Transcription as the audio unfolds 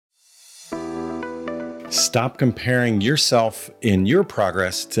Stop comparing yourself in your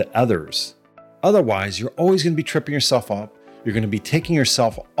progress to others. Otherwise, you're always going to be tripping yourself up. You're going to be taking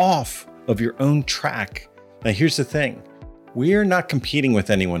yourself off of your own track. Now, here's the thing. We're not competing with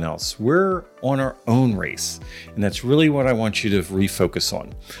anyone else. We're on our own race. And that's really what I want you to refocus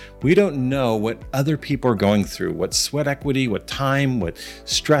on. We don't know what other people are going through, what sweat equity, what time, what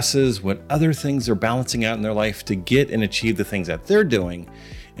stresses, what other things they're balancing out in their life to get and achieve the things that they're doing.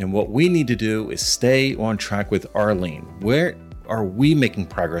 And what we need to do is stay on track with our lane. Where are we making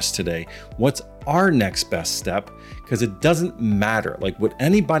progress today? What's our next best step? Because it doesn't matter like what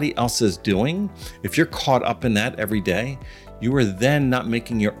anybody else is doing. If you're caught up in that every day, you are then not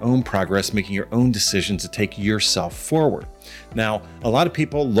making your own progress, making your own decisions to take yourself forward. Now, a lot of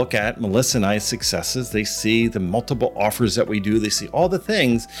people look at Melissa and I's successes. They see the multiple offers that we do. They see all the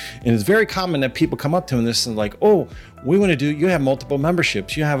things. And it's very common that people come up to us and like, oh, we want to do, you have multiple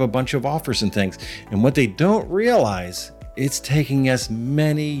memberships. You have a bunch of offers and things. And what they don't realize, it's taking us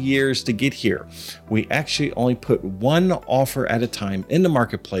many years to get here. We actually only put one offer at a time in the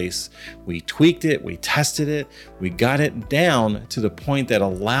marketplace. We tweaked it, we tested it, we got it down to the point that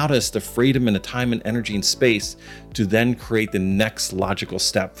allowed us the freedom and the time and energy and space to then create the next logical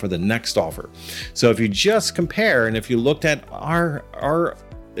step for the next offer. So if you just compare, and if you looked at our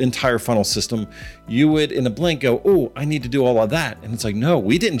entire funnel system, you would in a blink go, oh, I need to do all of that. And it's like, no,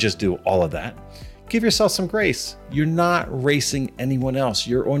 we didn't just do all of that. Give yourself some grace. You're not racing anyone else.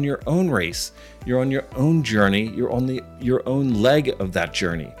 You're on your own race. You're on your own journey. You're on your own leg of that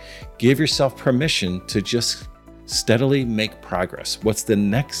journey. Give yourself permission to just steadily make progress. What's the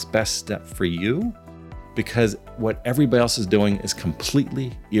next best step for you? Because what everybody else is doing is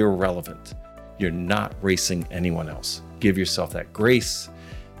completely irrelevant. You're not racing anyone else. Give yourself that grace.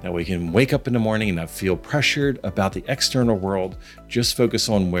 That we can wake up in the morning and not feel pressured about the external world. Just focus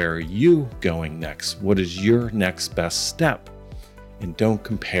on where are you going next? What is your next best step? And don't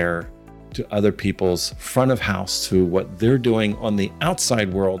compare to other people's front of house, to what they're doing on the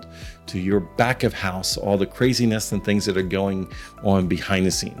outside world, to your back of house, all the craziness and things that are going on behind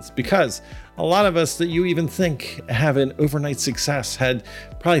the scenes. Because a lot of us that you even think have an overnight success had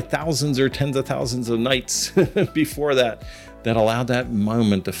probably thousands or tens of thousands of nights before that allowed that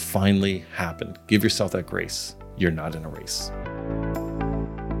moment to finally happen. Give yourself that grace. You're not in a race.